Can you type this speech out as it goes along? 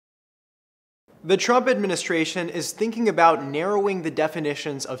The Trump administration is thinking about narrowing the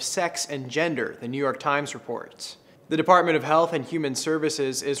definitions of sex and gender, the New York Times reports. The Department of Health and Human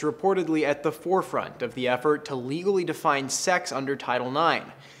Services is reportedly at the forefront of the effort to legally define sex under Title IX.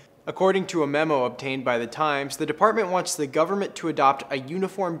 According to a memo obtained by the Times, the department wants the government to adopt a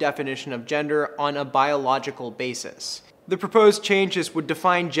uniform definition of gender on a biological basis. The proposed changes would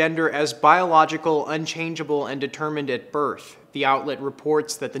define gender as biological, unchangeable, and determined at birth. The outlet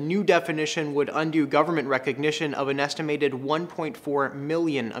reports that the new definition would undo government recognition of an estimated 1.4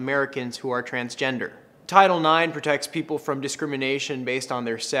 million Americans who are transgender. Title IX protects people from discrimination based on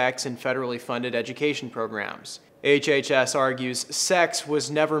their sex in federally funded education programs. HHS argues sex was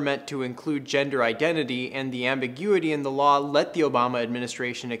never meant to include gender identity, and the ambiguity in the law let the Obama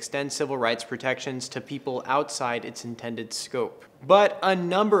administration extend civil rights protections to people outside its intended scope. But a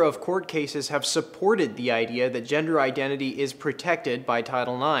number of court cases have supported the idea that gender identity is protected by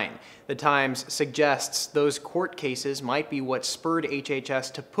Title IX. The Times suggests those court cases might be what spurred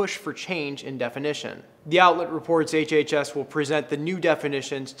HHS to push for change in definition. The outlet reports HHS will present the new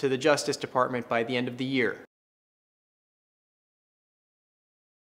definitions to the Justice Department by the end of the year.